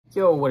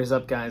Yo, what is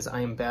up, guys?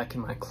 I am back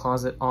in my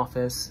closet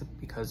office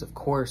because, of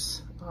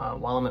course,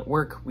 while I'm at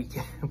work, we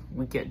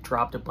get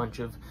dropped a bunch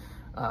of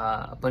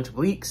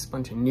leaks, a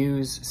bunch of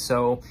news.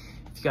 So,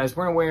 if you guys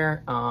weren't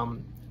aware,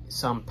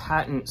 some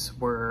patents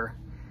were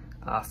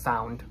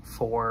found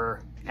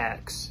for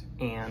X,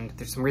 and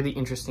there's some really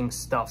interesting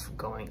stuff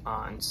going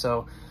on.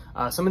 So,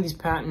 some of these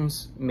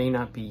patents may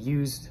not be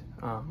used.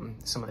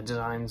 Some of the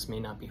designs may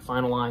not be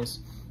finalized.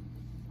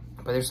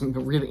 But there's some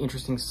really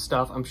interesting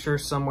stuff. I'm sure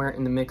somewhere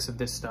in the mix of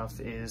this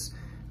stuff is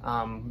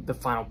the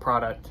final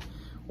product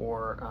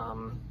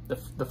or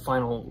the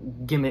final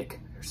gimmick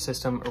or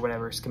system or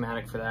whatever,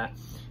 schematic for that.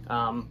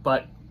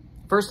 But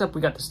first up,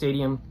 we got the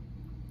stadium,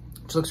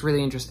 which looks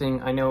really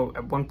interesting. I know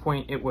at one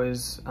point it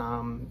was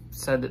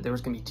said that there was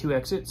gonna be 2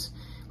 exits.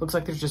 Looks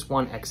like there's just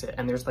 1 exit,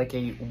 and there's like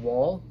a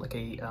wall, like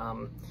a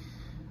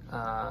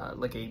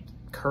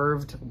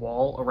curved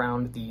wall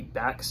around the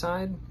back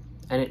side.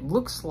 And it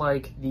looks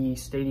like the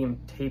stadium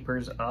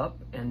tapers up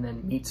and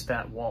then meets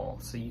that wall.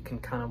 So you can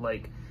kind of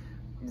like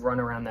run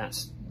around that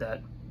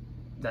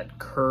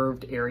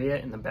curved area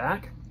in the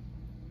back.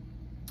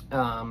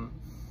 Yeah,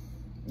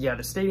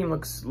 the stadium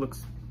looks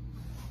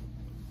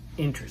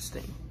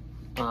interesting.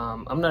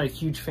 I'm not a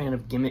huge fan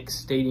of gimmick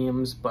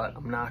stadiums, but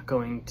I'm not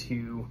going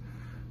to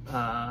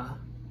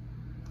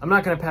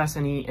pass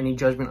any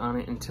judgment on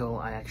it until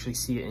I actually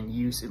see it in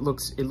use. It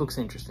looks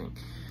interesting.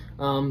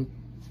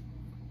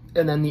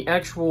 And then the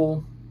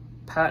actual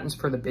patents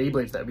for the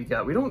Beyblades that we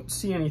got, we don't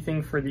see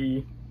anything for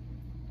the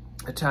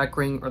attack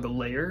ring or the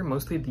layer,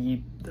 mostly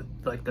the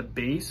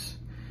base,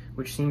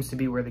 which seems to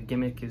be where the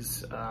gimmick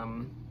is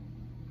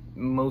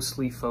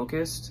mostly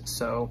focused.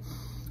 So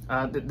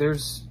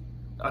there's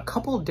a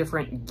couple of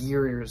different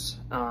gears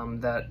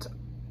that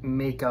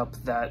make up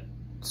that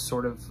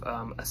sort of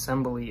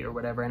assembly or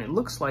whatever, and it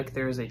looks like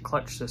there's a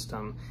clutch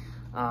system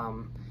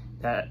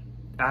that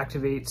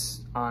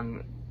activates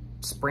on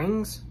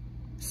springs.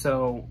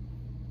 So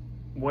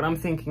what I'm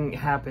thinking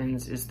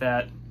happens is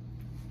that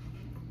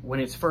when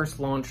it's first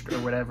launched or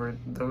whatever,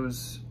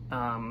 those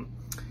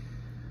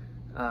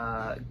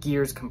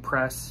gears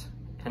compress,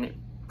 and it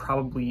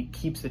probably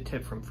keeps the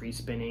tip from free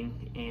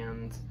spinning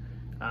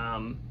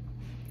and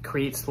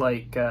creates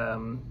like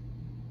high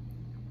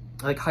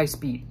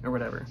speed or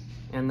whatever.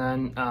 And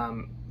then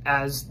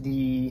as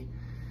the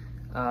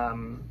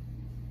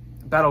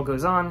battle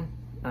goes on,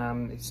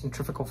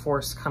 centrifugal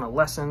force kind of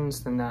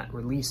lessens, then that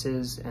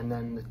releases, and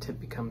then the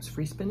tip becomes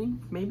free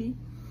spinning, maybe?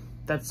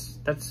 That's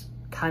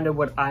kind of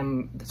what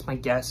that's my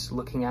guess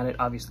looking at it.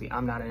 Obviously,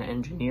 I'm not an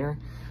engineer,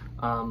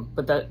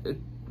 but it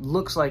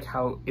looks like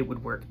how it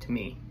would work to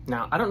me.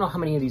 Now, I don't know how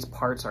many of these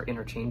parts are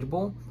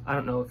interchangeable. I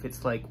don't know if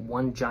it's like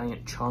one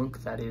giant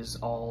chunk that is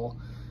all,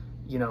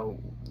 you know,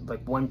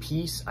 like one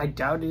piece. I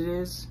doubt it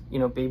is. You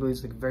know, Beyblade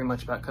is like very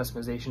much about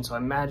customization, so I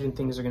imagine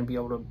things are going to be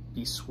able to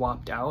be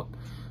swapped out.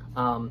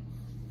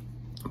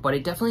 But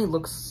it definitely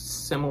looks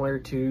similar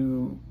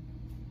to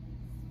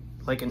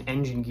like an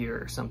engine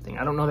gear or something.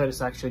 I don't know that it's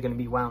actually going to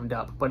be wound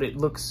up, but it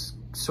looks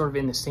sort of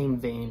in the same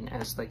vein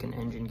as like an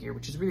engine gear,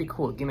 which is really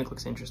cool. The gimmick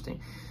looks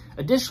interesting.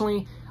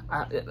 Additionally,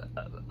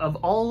 of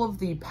all of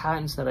the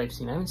patents that I've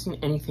seen, I haven't seen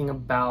anything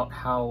about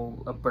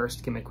how a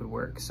burst gimmick would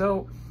work.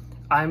 So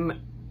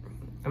I'm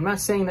not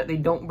saying that they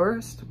don't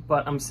burst,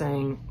 but I'm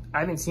saying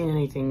I haven't seen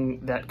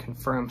anything that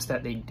confirms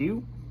that they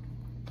do.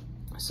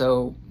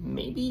 So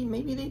maybe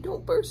they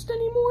don't burst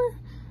anymore.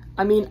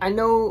 I mean, I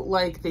know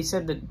like they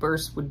said that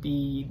burst would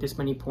be this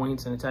many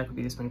points and attack would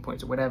be this many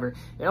points or whatever.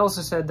 They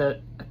also said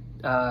that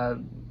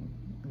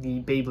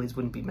the Beyblades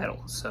wouldn't be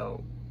metal.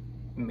 So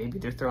maybe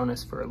they're throwing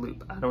us for a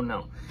loop. I don't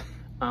know.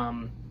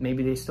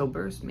 Maybe they still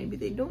burst. Maybe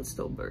they don't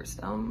still burst.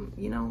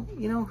 You know,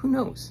 who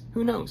knows?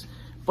 Who knows?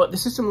 But the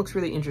system looks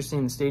really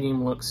interesting. The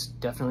stadium looks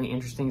definitely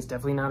interesting. It's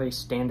definitely not a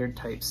standard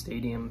type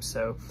stadium.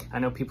 So I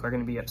know people are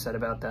going to be upset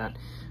about that.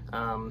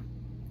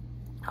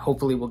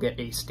 Hopefully we'll get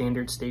a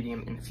standard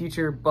stadium in the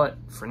future, but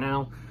for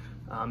now,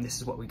 this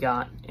is what we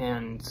got.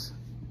 And,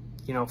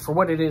 you know, for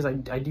what it is, I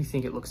do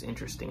think it looks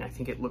interesting. I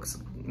think it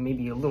looks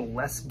maybe a little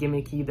less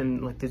gimmicky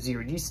than like the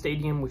 0G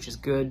stadium, which is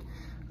good.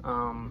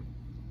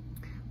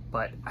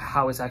 But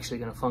how it's actually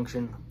going to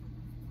function,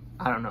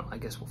 I don't know. I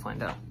guess we'll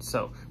find out.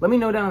 So let me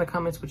know down in the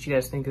comments what you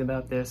guys think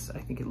about this. I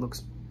think it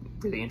looks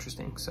really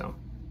interesting. So